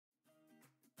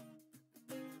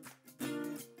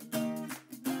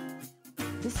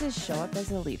This is Show Up as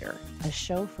a Leader, a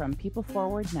show from People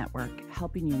Forward Network,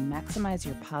 helping you maximize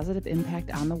your positive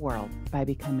impact on the world by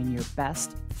becoming your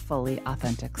best, fully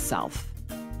authentic self.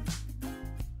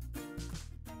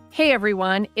 Hey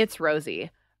everyone, it's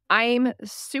Rosie. I'm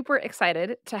super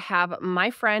excited to have my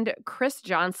friend Chris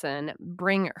Johnson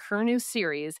bring her new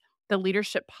series, The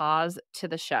Leadership Pause, to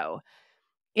the show.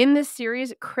 In this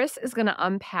series, Chris is going to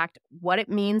unpack what it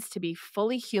means to be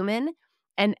fully human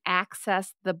and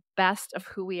access the best of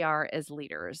who we are as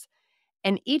leaders.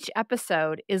 And each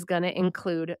episode is going to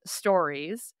include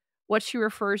stories, what she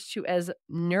refers to as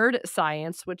nerd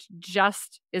science, which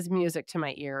just is music to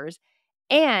my ears.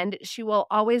 And she will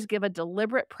always give a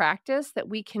deliberate practice that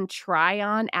we can try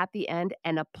on at the end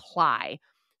and apply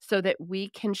so that we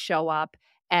can show up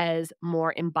as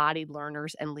more embodied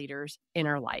learners and leaders in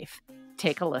our life.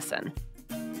 Take a listen.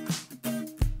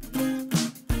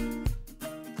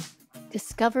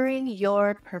 Discovering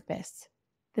your purpose.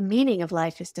 The meaning of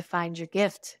life is to find your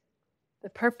gift. The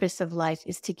purpose of life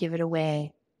is to give it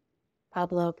away.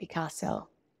 Pablo Picasso.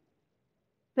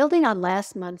 Building on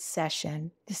last month's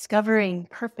session, Discovering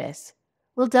Purpose,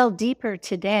 we'll delve deeper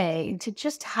today into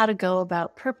just how to go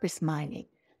about purpose mining,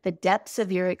 the depths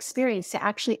of your experience to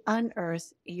actually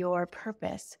unearth your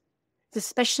purpose. It's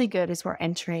especially good as we're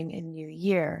entering a new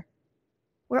year.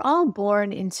 We're all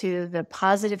born into the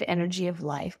positive energy of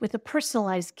life with a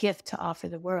personalized gift to offer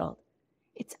the world.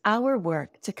 It's our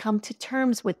work to come to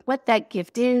terms with what that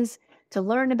gift is, to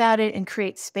learn about it and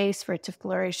create space for it to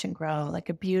flourish and grow like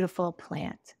a beautiful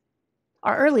plant.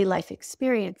 Our early life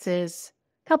experiences,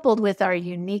 coupled with our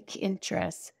unique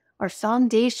interests, are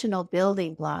foundational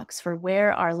building blocks for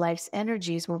where our life's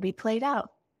energies will be played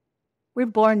out. We're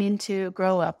born into,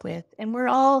 grow up with, and we're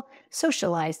all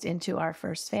socialized into our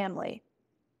first family.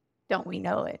 Don't we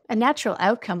know it? A natural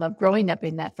outcome of growing up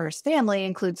in that first family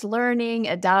includes learning,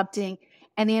 adopting,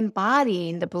 and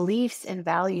embodying the beliefs and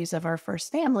values of our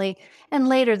first family, and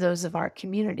later those of our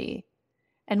community.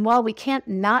 And while we can't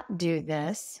not do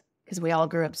this, because we all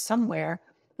grew up somewhere,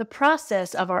 the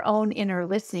process of our own inner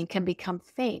listening can become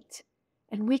faint,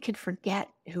 and we can forget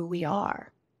who we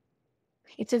are.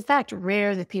 It's in fact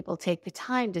rare that people take the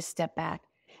time to step back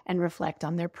and reflect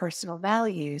on their personal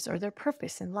values or their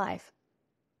purpose in life.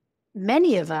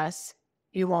 Many of us,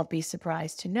 you won't be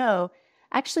surprised to know,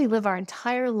 actually live our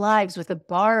entire lives with a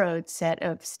borrowed set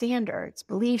of standards,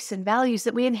 beliefs, and values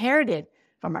that we inherited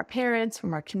from our parents,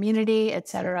 from our community,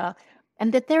 etc.,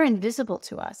 and that they're invisible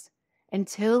to us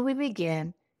until we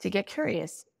begin to get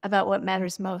curious about what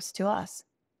matters most to us,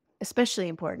 especially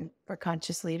important for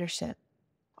conscious leadership.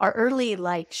 Our early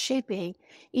life shaping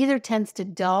either tends to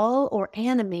dull or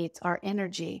animate our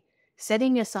energy,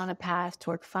 setting us on a path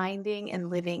toward finding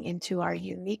and living into our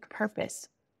unique purpose,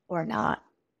 or not.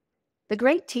 The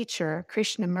great teacher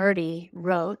Krishnamurti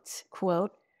wrote,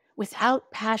 quote,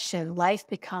 "Without passion, life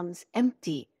becomes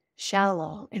empty,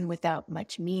 shallow, and without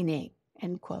much meaning,"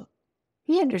 end quote.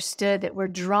 He understood that we're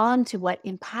drawn to what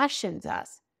impassions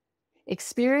us.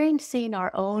 Experiencing our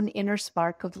own inner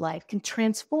spark of life can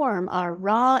transform our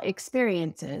raw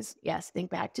experiences, yes,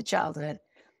 think back to childhood,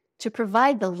 to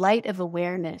provide the light of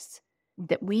awareness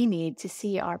that we need to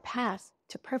see our path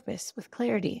to purpose with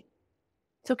clarity.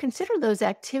 So consider those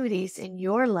activities in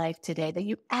your life today that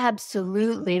you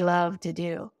absolutely love to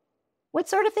do. What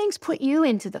sort of things put you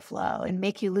into the flow and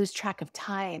make you lose track of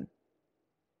time?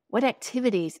 What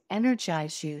activities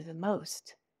energize you the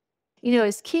most? You know,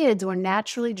 as kids, we're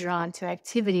naturally drawn to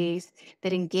activities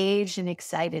that engaged and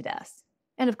excited us.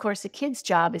 And of course, a kid's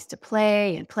job is to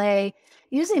play and play,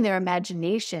 using their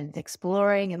imaginations,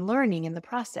 exploring and learning in the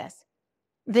process.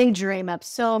 They dream up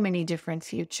so many different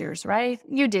futures, right?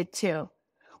 You did too.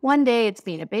 One day it's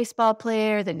being a baseball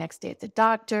player, the next day it's a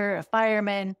doctor, a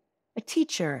fireman, a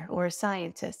teacher, or a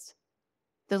scientist.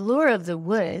 The lure of the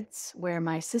woods, where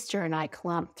my sister and I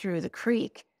clumped through the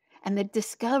creek, and the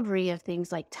discovery of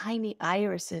things like tiny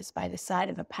irises by the side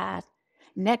of a path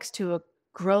next to a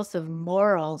growth of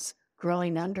morels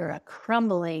growing under a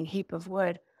crumbling heap of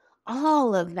wood,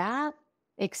 all of that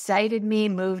excited me,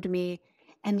 moved me,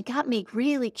 and got me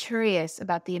really curious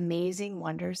about the amazing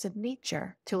wonders of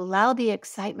nature. To allow the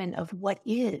excitement of what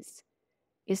is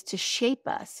to shape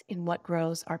us in what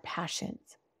grows our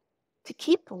passions. To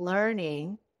keep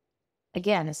learning,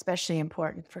 again, especially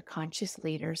important for conscious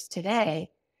leaders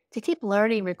today, to keep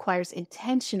learning requires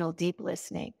intentional deep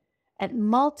listening at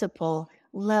multiple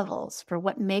levels for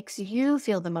what makes you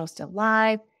feel the most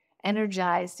alive,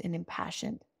 energized, and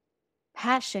impassioned.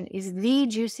 Passion is the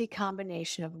juicy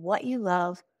combination of what you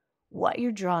love, what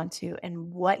you're drawn to,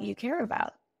 and what you care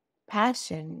about.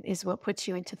 Passion is what puts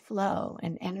you into flow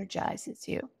and energizes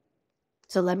you.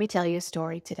 So let me tell you a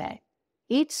story today.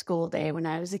 Each school day when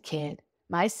I was a kid,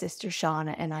 my sister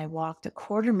Shauna and I walked a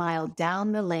quarter mile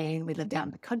down the lane, we lived down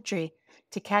in the country,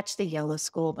 to catch the yellow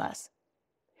school bus.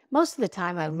 Most of the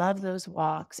time, I loved those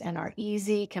walks and our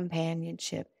easy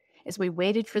companionship as we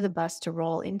waited for the bus to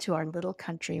roll into our little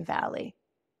country valley.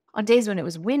 On days when it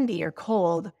was windy or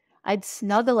cold, I'd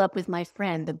snuggle up with my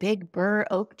friend, the big bur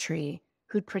oak tree,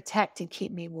 who'd protect and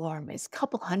keep me warm. It's a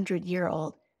couple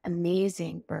 100-year-old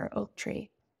amazing bur oak tree.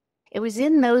 It was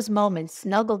in those moments,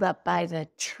 snuggled up by the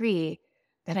tree,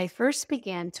 that I first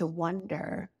began to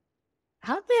wonder,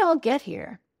 how did they all get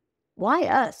here? Why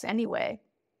us, anyway?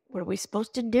 What are we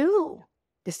supposed to do?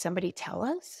 Does somebody tell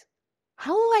us?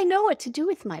 How will I know what to do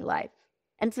with my life?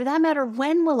 And for that matter,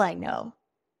 when will I know?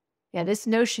 Yeah, this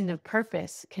notion of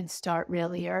purpose can start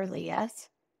really early, yes?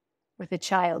 With a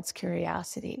child's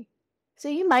curiosity. So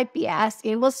you might be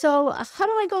asking, well, so how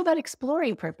do I go about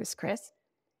exploring purpose, Chris?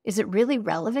 Is it really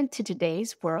relevant to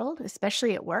today's world,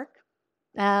 especially at work?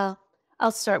 I'll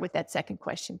start with that second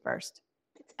question first.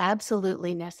 It's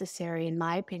absolutely necessary, in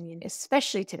my opinion,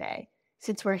 especially today,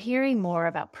 since we're hearing more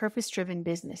about purpose-driven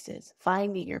businesses,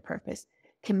 finding your purpose,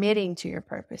 committing to your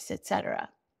purpose, etc.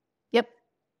 Yep,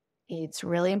 it's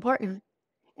really important.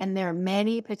 And there are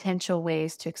many potential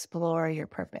ways to explore your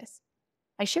purpose.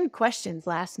 I shared questions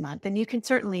last month, and you can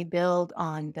certainly build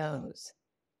on those.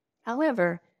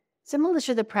 However, similar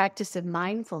to the practice of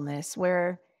mindfulness,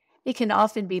 where it can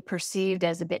often be perceived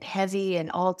as a bit heavy and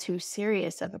all too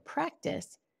serious of a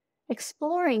practice,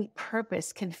 exploring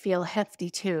purpose can feel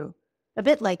hefty too, a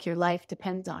bit like your life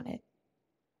depends on it.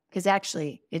 Because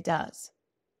actually, it does.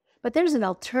 But there's an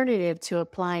alternative to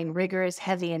applying rigorous,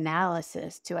 heavy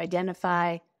analysis to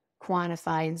identify,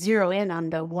 quantify, and zero in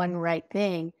on the one right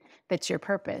thing that's your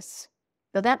purpose,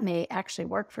 though that may actually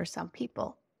work for some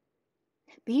people.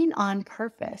 Being on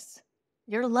purpose,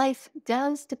 your life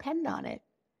does depend on it,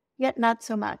 yet not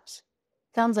so much.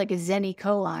 Sounds like a Zen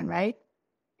koan, right?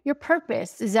 Your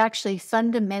purpose is actually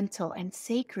fundamental and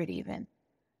sacred even.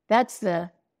 That's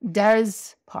the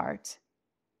does part,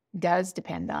 does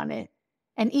depend on it,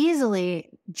 and easily,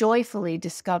 joyfully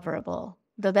discoverable,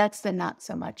 though that's the not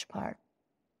so much part.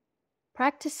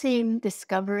 Practicing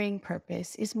discovering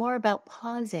purpose is more about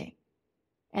pausing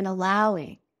and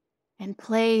allowing and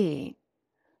playing,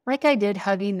 like I did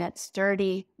hugging that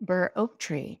sturdy bur oak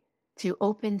tree to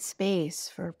open space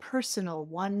for personal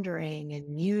wondering and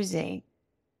musing,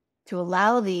 to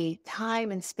allow the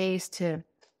time and space to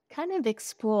kind of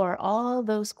explore all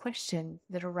those questions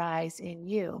that arise in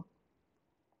you.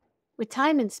 With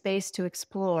time and space to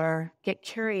explore, get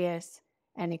curious,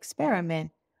 and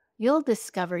experiment, you'll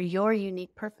discover your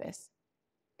unique purpose,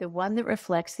 the one that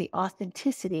reflects the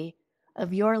authenticity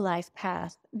of your life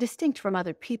path, distinct from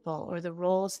other people or the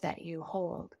roles that you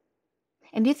hold.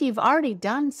 And if you've already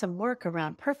done some work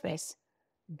around purpose,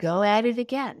 go at it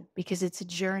again, because it's a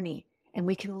journey, and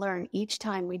we can learn each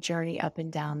time we journey up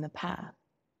and down the path.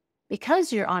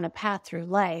 Because you're on a path through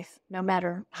life, no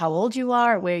matter how old you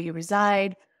are, where you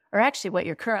reside, or actually what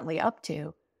you're currently up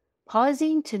to,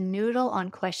 pausing to noodle on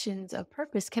questions of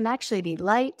purpose can actually be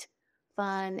light,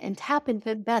 fun, and tap into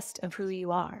the best of who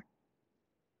you are.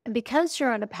 And because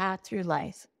you're on a path through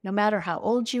life, no matter how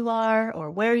old you are, or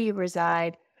where you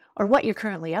reside, or what you're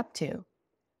currently up to,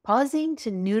 pausing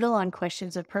to noodle on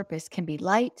questions of purpose can be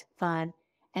light, fun,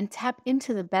 and tap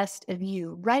into the best of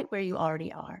you right where you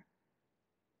already are.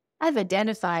 I've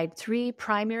identified 3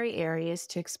 primary areas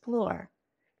to explore.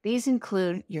 These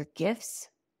include your gifts,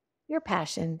 your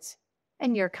passions,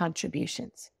 and your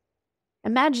contributions.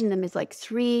 Imagine them as like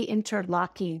 3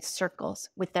 interlocking circles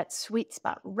with that sweet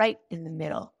spot right in the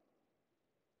middle.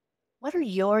 What are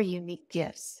your unique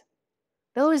gifts?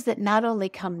 Those that not only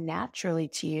come naturally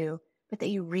to you, but that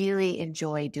you really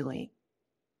enjoy doing.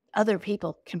 Other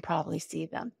people can probably see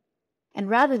them. And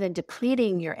rather than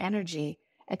depleting your energy,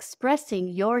 expressing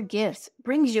your gifts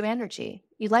brings you energy.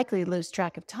 You likely lose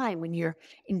track of time when you're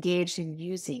engaged in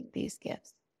using these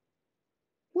gifts.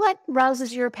 What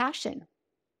rouses your passion?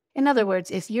 In other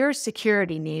words, if your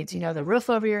security needs, the roof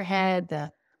over your head,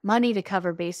 the money to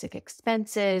cover basic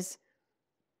expenses,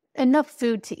 enough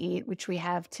food to eat, which we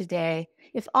have today,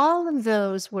 if all of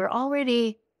those were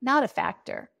already not a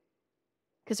factor,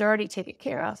 because they're already taken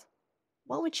care of,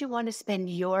 what would you want to spend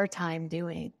your time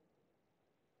doing?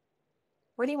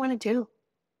 What do you want to do?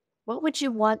 What would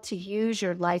you want to use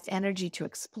your life energy to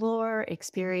explore,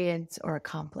 experience, or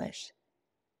accomplish?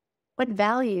 What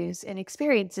values and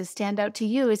experiences stand out to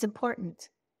you as important?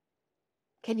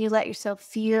 Can you let yourself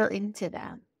feel into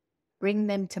them? Bring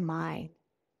them to mind.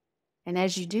 And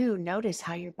as you do, notice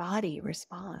how your body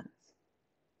responds.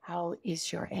 How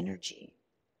is your energy?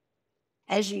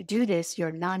 As you do this,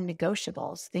 your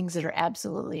non-negotiables, things that are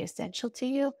absolutely essential to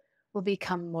you, will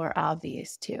become more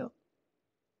obvious too.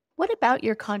 What about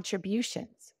your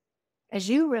contributions? As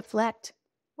you reflect,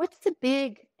 what's the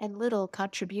big and little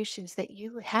contributions that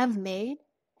you have made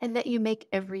and that you make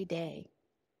every day?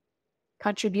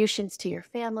 Contributions to your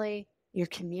family, your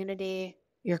community,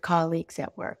 your colleagues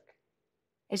at work.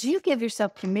 As you give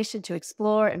yourself permission to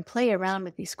explore and play around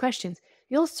with these questions,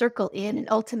 you'll circle in and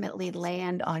ultimately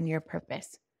land on your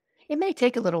purpose. It may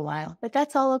take a little while, but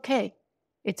that's all okay.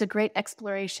 It's a great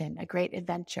exploration, a great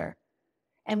adventure.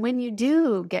 And when you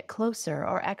do get closer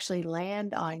or actually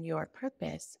land on your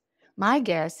purpose, my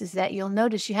guess is that you'll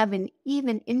notice you have an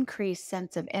even increased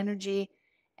sense of energy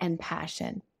and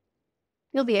passion.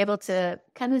 You'll be able to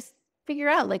kind of figure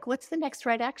out, like, what's the next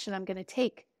right action I'm going to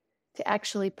take to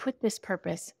actually put this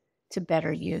purpose to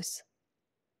better use.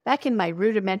 Back in my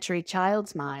rudimentary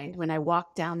child's mind, when I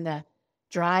walked down the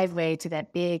driveway to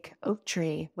that big oak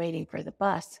tree waiting for the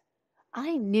bus,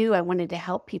 I knew I wanted to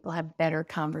help people have better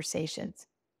conversations.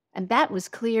 And that was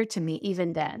clear to me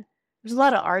even then. There was a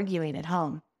lot of arguing at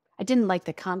home. I didn't like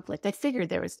the conflict. I figured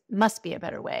there must be a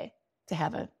better way to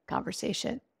have a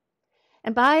conversation.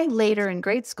 And by later in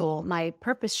grade school, my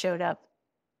purpose showed up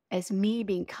as me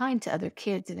being kind to other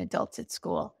kids and adults at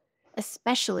school,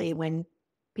 especially when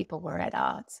people were at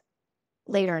odds.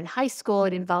 Later in high school,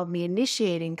 it involved me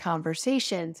initiating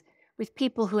conversations with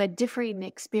people who had differing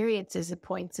experiences and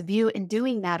points of view, and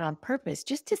doing that on purpose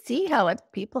just to see how other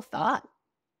people thought.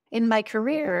 In my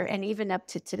career, and even up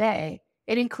to today,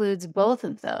 it includes both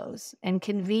of those and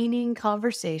convening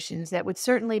conversations that would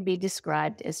certainly be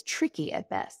described as tricky at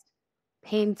best,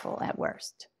 painful at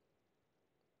worst.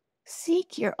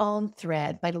 Seek your own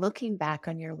thread by looking back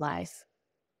on your life.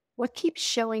 What keeps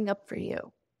showing up for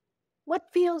you?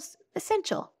 What feels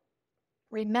essential?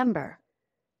 Remember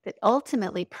that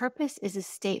ultimately purpose is a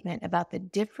statement about the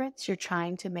difference you're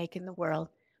trying to make in the world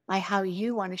by how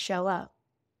you want to show up.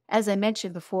 As I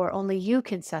mentioned before, only you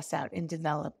can suss out and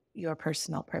develop your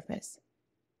personal purpose.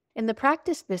 In the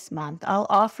practice this month, I'll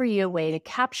offer you a way to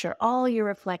capture all your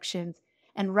reflections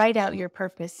and write out your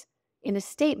purpose in a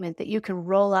statement that you can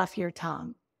roll off your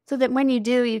tongue, so that when you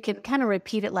do, you can kind of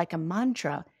repeat it like a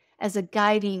mantra as a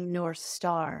guiding North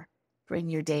Star for in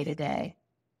your day-to-day.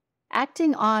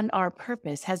 Acting on our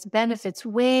purpose has benefits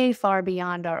way far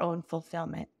beyond our own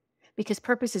fulfillment, because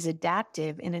purpose is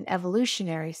adaptive in an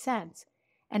evolutionary sense,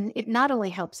 and it not only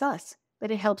helps us,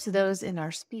 but it helps those in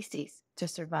our species to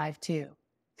survive too.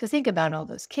 So think about all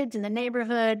those kids in the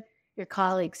neighborhood, your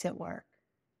colleagues at work.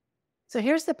 So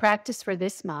here's the practice for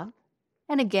this month.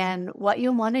 And again, what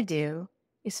you'll want to do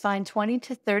is find 20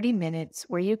 to 30 minutes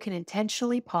where you can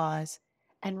intentionally pause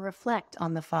and reflect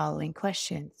on the following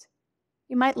questions.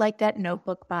 You might like that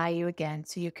notebook by you again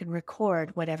so you can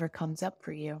record whatever comes up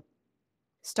for you.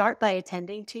 Start by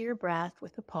attending to your breath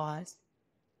with a pause.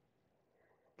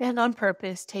 Then on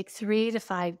purpose, take 3 to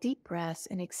 5 deep breaths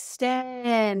and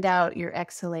extend out your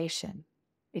exhalation.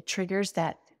 It triggers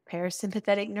that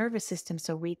parasympathetic nervous system,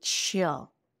 so we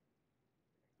chill.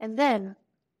 And then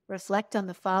reflect on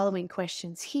the following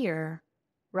questions here,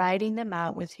 writing them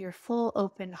out with your full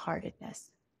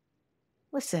open-heartedness.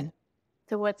 Listen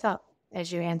to what's up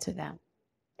as you answer them,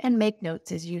 and make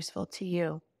notes as useful to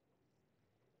you.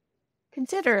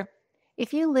 Consider,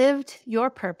 if you lived your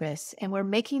purpose and were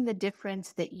making the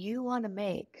difference that you want to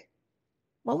make,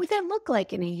 what would that look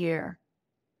like in a year?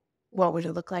 What would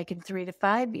it look like in 3 to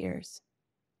 5 years?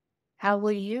 How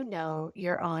will you know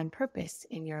you're on purpose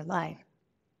in your life?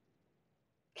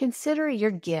 Consider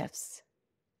your gifts.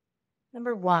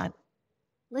 Number 1,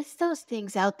 list those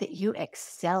things out that you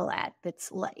excel at,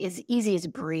 that's as easy as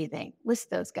breathing. List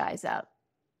those guys out.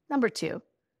 Number 2,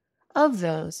 of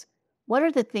those, what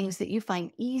are the things that you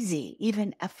find easy,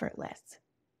 even effortless?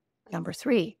 Number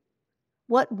 3,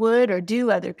 what would or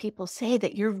do other people say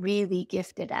that you're really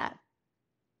gifted at?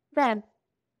 Then,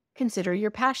 consider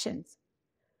your passions.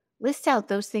 List out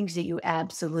those things that you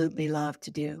absolutely love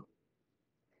to do.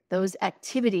 Those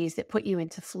activities that put you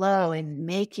into flow and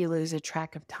make you lose a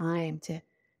track of time to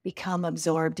become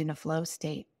absorbed in a flow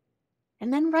state.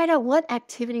 And then write out what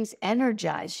activities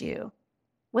energize you.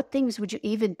 What things would you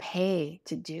even pay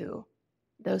to do?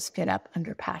 Those fit up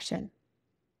under passion.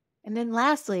 And then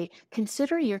lastly,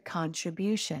 consider your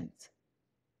contributions.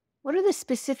 What are the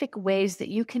specific ways that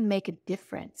you can make a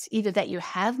difference, either that you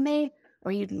have made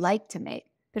or you'd like to make,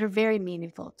 that are very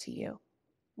meaningful to you?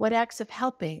 What acts of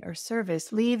helping or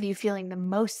service leave you feeling the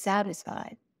most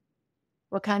satisfied?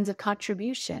 What kinds of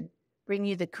contribution bring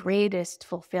you the greatest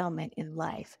fulfillment in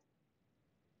life?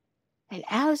 And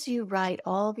as you write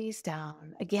all these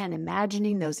down, again,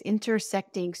 imagining those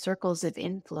intersecting circles of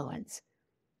influence,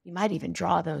 you might even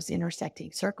draw those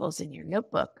intersecting circles in your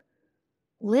notebook.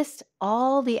 List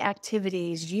all the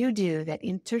activities you do that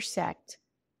intersect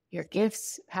your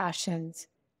gifts, passions,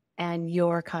 and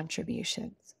your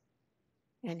contributions.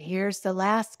 And here's the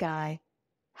last guy.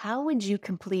 How would you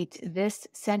complete this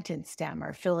sentence stem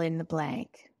or fill in the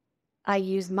blank? I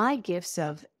use my gifts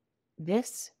of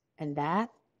this and that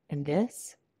and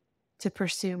this to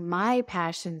pursue my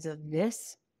passions of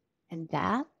this and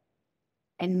that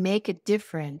and make a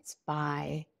difference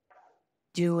by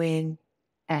doing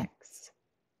X.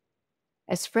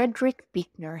 As Frederick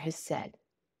Buechner has said,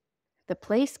 the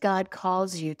place God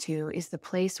calls you to is the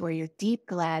place where your deep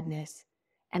gladness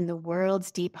and the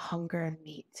world's deep hunger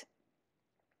meet.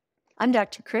 I'm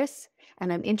Dr. Chris,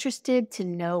 and I'm interested to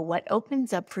know what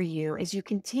opens up for you as you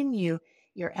continue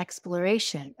your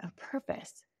exploration of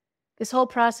purpose. This whole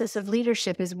process of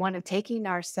leadership is one of taking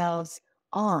ourselves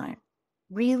on,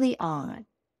 really on,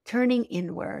 turning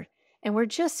inward, and we're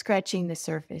just scratching the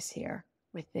surface here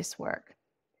with this work.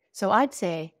 So I'd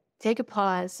say take a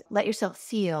pause, let yourself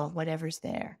feel whatever's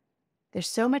there. There's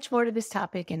so much more to this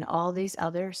topic and all these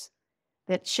others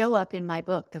that show up in my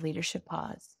book, The Leadership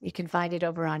Pause. You can find it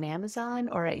over on Amazon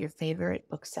or at your favorite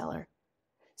bookseller.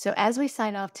 So as we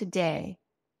sign off today,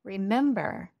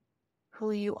 remember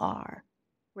who you are.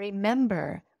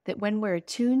 Remember that when we're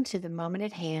attuned to the moment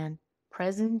at hand,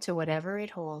 present to whatever it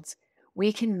holds,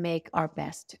 we can make our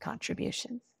best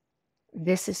contributions.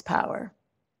 This is power.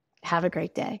 Have a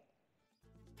great day.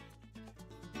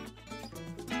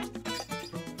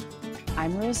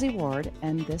 I'm Rosie Ward,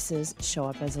 and this is Show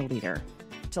Up as a Leader.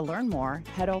 To learn more,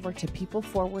 head over to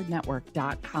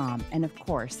peopleforwardnetwork.com and, of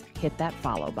course, hit that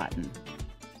follow button.